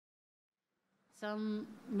Some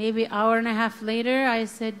maybe hour and a half later, I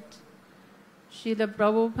said, Srila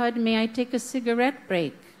Prabhupada, may I take a cigarette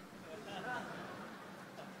break?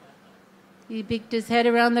 He peeked his head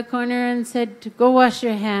around the corner and said, go wash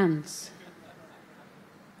your hands.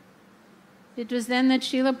 It was then that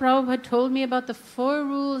Srila Prabhupada told me about the 4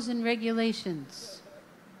 rules and regulations.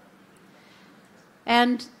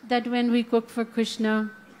 And that when we cook for Krishna,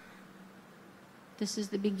 this is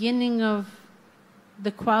the beginning of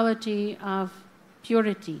the quality of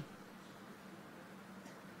purity.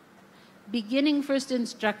 Beginning first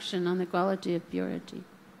instruction on the quality of purity.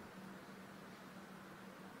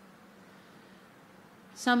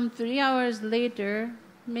 Some 3 hours later,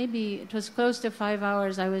 maybe it was close to 5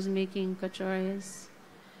 hours, I was making kachoris.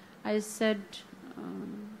 I said,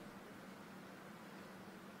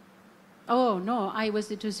 oh no, it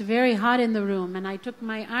was very hot in the room, and I took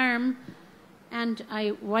my arm and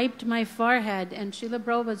I wiped my forehead, and Srila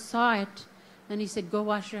Prabhupada saw it, and he said, go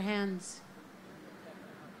wash your hands.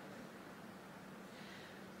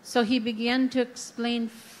 So he began to explain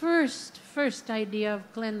first idea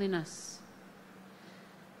of cleanliness.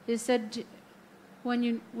 He said,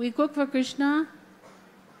 when we cook for Krishna,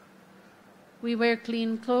 we wear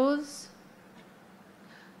clean clothes.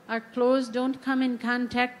 Our clothes don't come in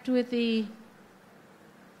contact with the...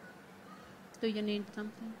 Do you need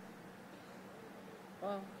something?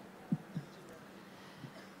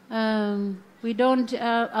 We don't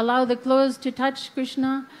allow the clothes to touch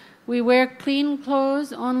Krishna. We wear clean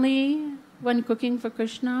clothes only when cooking for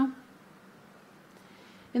Krishna.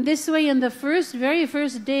 In this way, in the very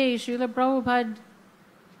first day, Srila Prabhupada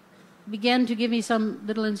began to give me some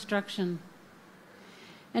little instruction.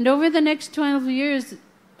 And over the next 11 years,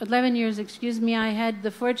 I had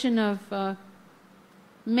the fortune of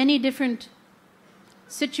many different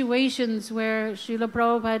situations where Srila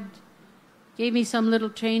Prabhupada gave me some little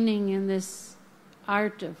training in this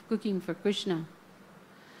art of cooking for Krishna.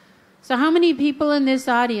 So how many people in this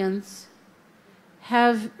audience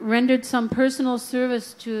have rendered some personal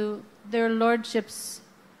service to their lordships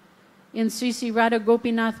in Sri Sri Radha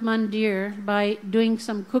Gopinath Mandir by doing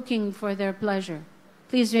some cooking for their pleasure?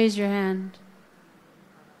 Please raise your hand.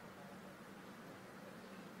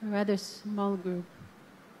 A rather small group.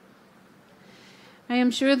 I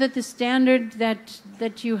am sure that the standard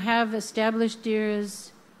that you have established here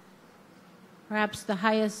is perhaps the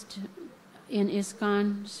highest in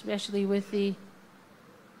ISKCON, especially with the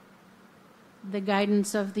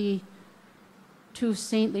guidance of the 2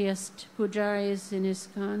 saintliest pujaris in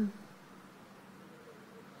ISKCON.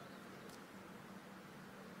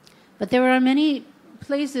 But there are many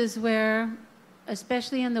places where,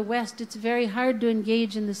 especially in the West, it's very hard to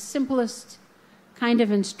engage in the simplest kind of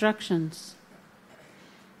instructions.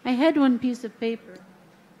 I had one piece of paper.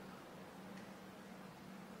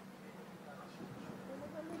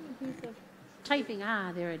 Typing,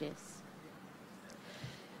 there it is.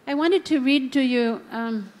 I wanted to read to you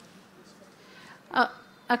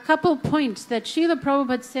a couple points that Srila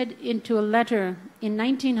Prabhupada said into a letter in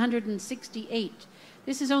 1968.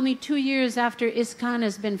 This is only 2 years after ISKCON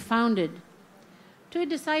has been founded, to a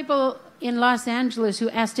disciple in Los Angeles who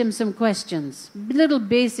asked him some questions, little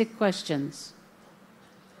basic questions.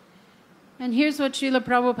 And here's what Srila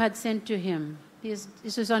Prabhupada sent to him.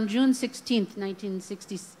 This was on June 16th,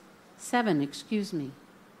 1967, excuse me.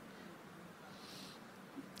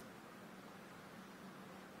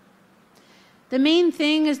 The main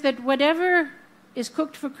thing is that whatever is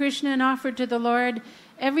cooked for Krishna and offered to the Lord,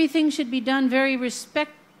 everything should be done very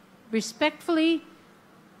respectfully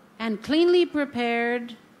and cleanly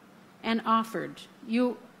prepared and offered.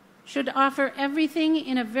 You should offer everything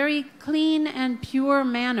in a very clean and pure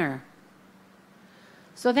manner.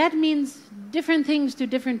 So that means different things to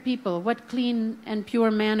different people, what clean and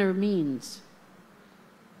pure manner means.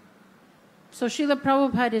 So Srila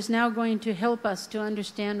Prabhupada is now going to help us to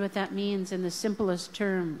understand what that means in the simplest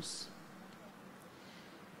terms.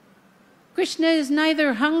 Krishna is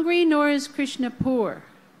neither hungry nor is Krishna poor,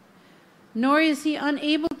 nor is he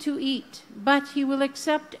unable to eat, but he will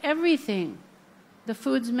accept everything, the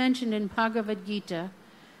foods mentioned in Bhagavad Gita,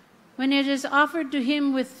 when it is offered to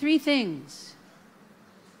him with 3 things: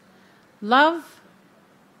 love,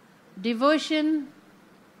 devotion,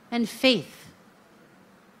 and faith.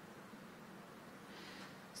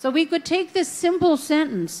 So we could take this simple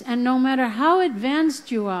sentence, and no matter how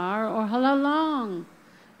advanced you are or how long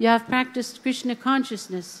you have practiced Krishna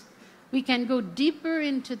consciousness, we can go deeper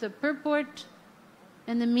into the purport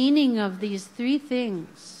and the meaning of these 3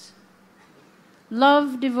 things: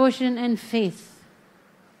 love, devotion, and faith.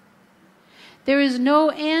 There is no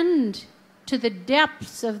end to the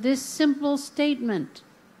depths of this simple statement.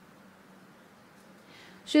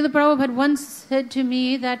 Srila Prabhupada once said to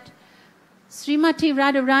me that Srimati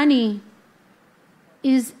Radharani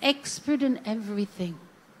is expert in everything.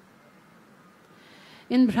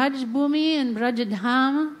 In Braj Bhumi and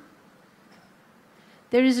Brajadham,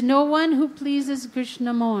 there is no one who pleases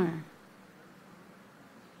Krishna more.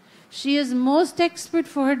 She is most expert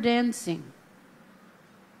for her dancing.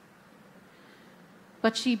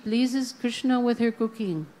 But she pleases Krishna with her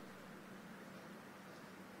cooking.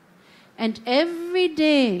 And every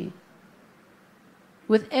day,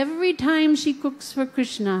 with every time she cooks for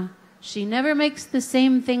Krishna, she never makes the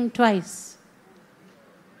same thing twice.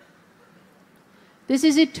 This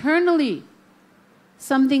is eternally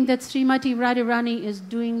something that Srimati Radharani is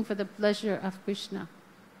doing for the pleasure of Krishna.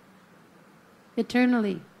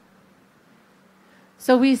 Eternally.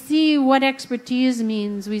 So we see what expertise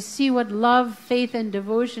means. We see what love, faith, and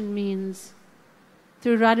devotion means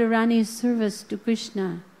through Radharani's service to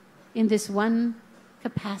Krishna in this one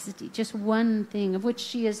capacity, just one thing of which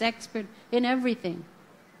she is expert in everything.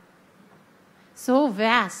 So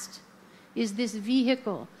vast is this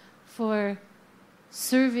vehicle for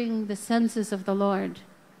serving the senses of the Lord.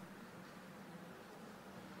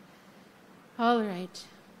 All right.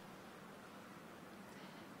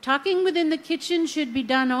 Talking within the kitchen should be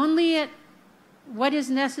done only at what is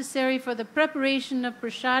necessary for the preparation of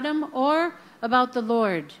prasadam or about the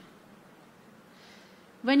Lord.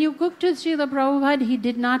 When you cooked with Srila Prabhupada, he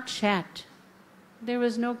did not chat. There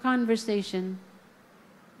was no conversation.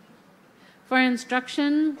 For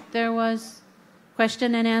instruction, there was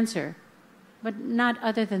question and answer, but not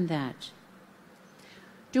other than that.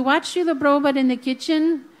 To watch Srila Prabhupada in the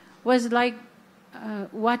kitchen was like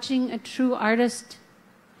watching a true artist.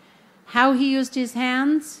 How he used his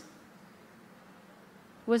hands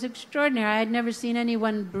was extraordinary. I had never seen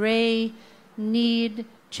anyone bray, knead,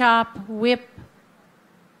 chop, whip,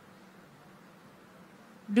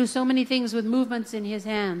 do so many things with movements in his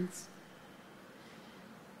hands.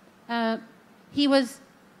 He was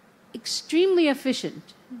extremely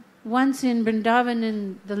efficient. Once in Vrindavan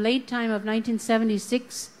in the late time of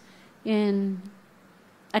 1976, in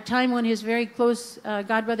a time when his very close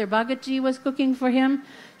godbrother Bhagaji was cooking for him,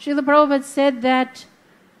 Srila Prabhupada said that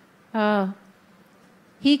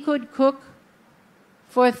he could cook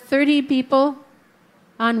for 30 people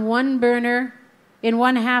on one burner in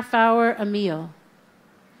 1/2 hour a meal.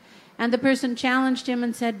 And the person challenged him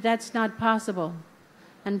and said, that's not possible.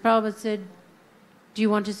 And Prabhupada said, do you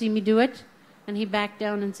want to see me do it? And he backed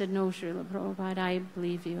down and said, no, Srila Prabhupada, I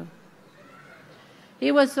believe you.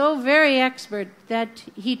 He was so very expert that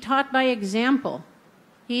he taught by example.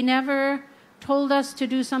 He never told us to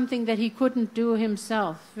do something that he couldn't do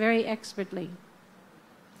himself, very expertly.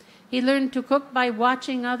 He learned to cook by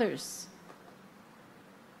watching others,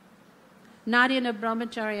 not in a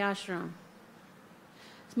brahmachari ashram.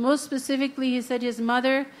 Most specifically, he said his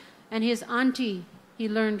mother and his auntie he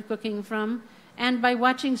learned cooking from, and by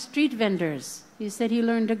watching street vendors. He said he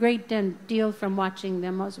learned a great deal from watching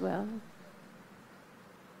them as well.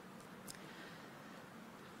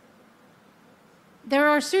 There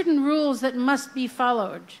are certain rules that must be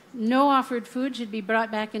followed. No offered food should be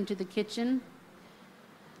brought back into the kitchen.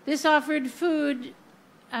 This offered food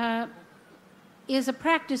is a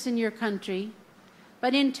practice in your country,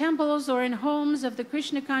 but in temples or in homes of the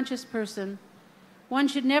Krishna conscious person, one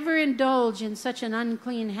should never indulge in such an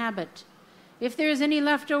unclean habit. If there is any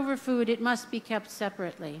leftover food, it must be kept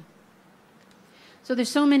separately. So there's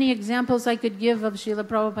so many examples I could give of Srila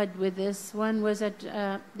Prabhupada with this. One was at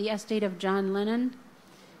the estate of John Lennon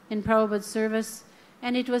in Prabhupada's service.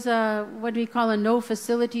 And it was what we call a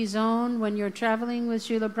no-facility zone when you're traveling with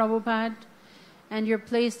Srila Prabhupada and you're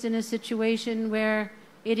placed in a situation where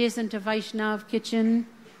it isn't a Vaishnav kitchen,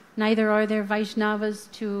 neither are there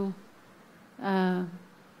Vaishnavas to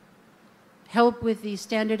help with the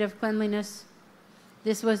standard of cleanliness.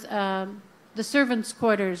 This was the servants'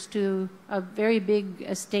 quarters to a very big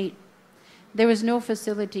estate. There was no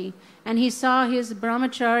facility. And he saw his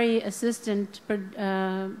brahmachari assistant,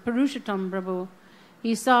 Purushottam Prabhu.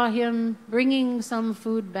 He saw him bringing some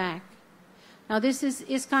food back. Now this is,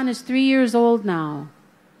 ISKCON is 3 years old now.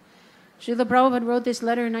 Srila Prabhupada wrote this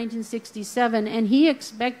letter in 1967, and he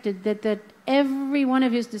expected that every one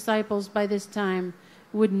of his disciples by this time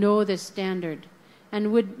would know this standard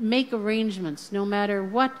and would make arrangements, no matter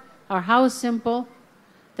what or how simple,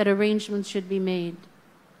 that arrangements should be made.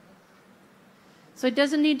 So it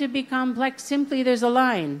doesn't need to be complex. Simply there's a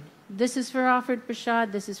line. This is for offered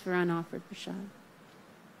prasad, this is for unoffered prasad.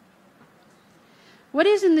 What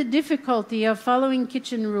is in the difficulty of following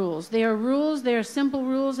kitchen rules? They are rules, they are simple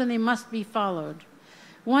rules, and they must be followed.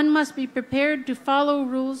 One must be prepared to follow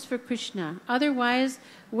rules for Krishna. Otherwise,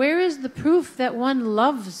 where is the proof that one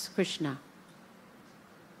loves Krishna?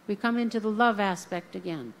 We come into the love aspect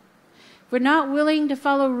again. If we're not willing to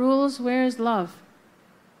follow rules, where is love?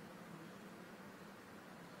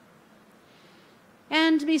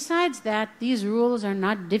 And besides that, these rules are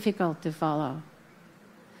not difficult to follow.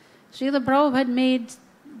 Srila Prabhupada made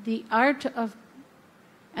the art of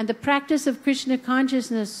and the practice of Krishna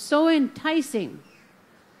consciousness so enticing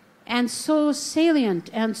and so salient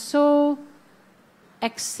and so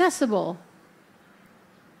accessible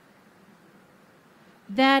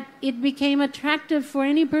that it became attractive for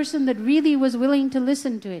any person that really was willing to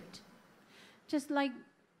listen to it. Just like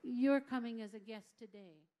you're coming as a guest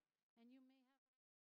today.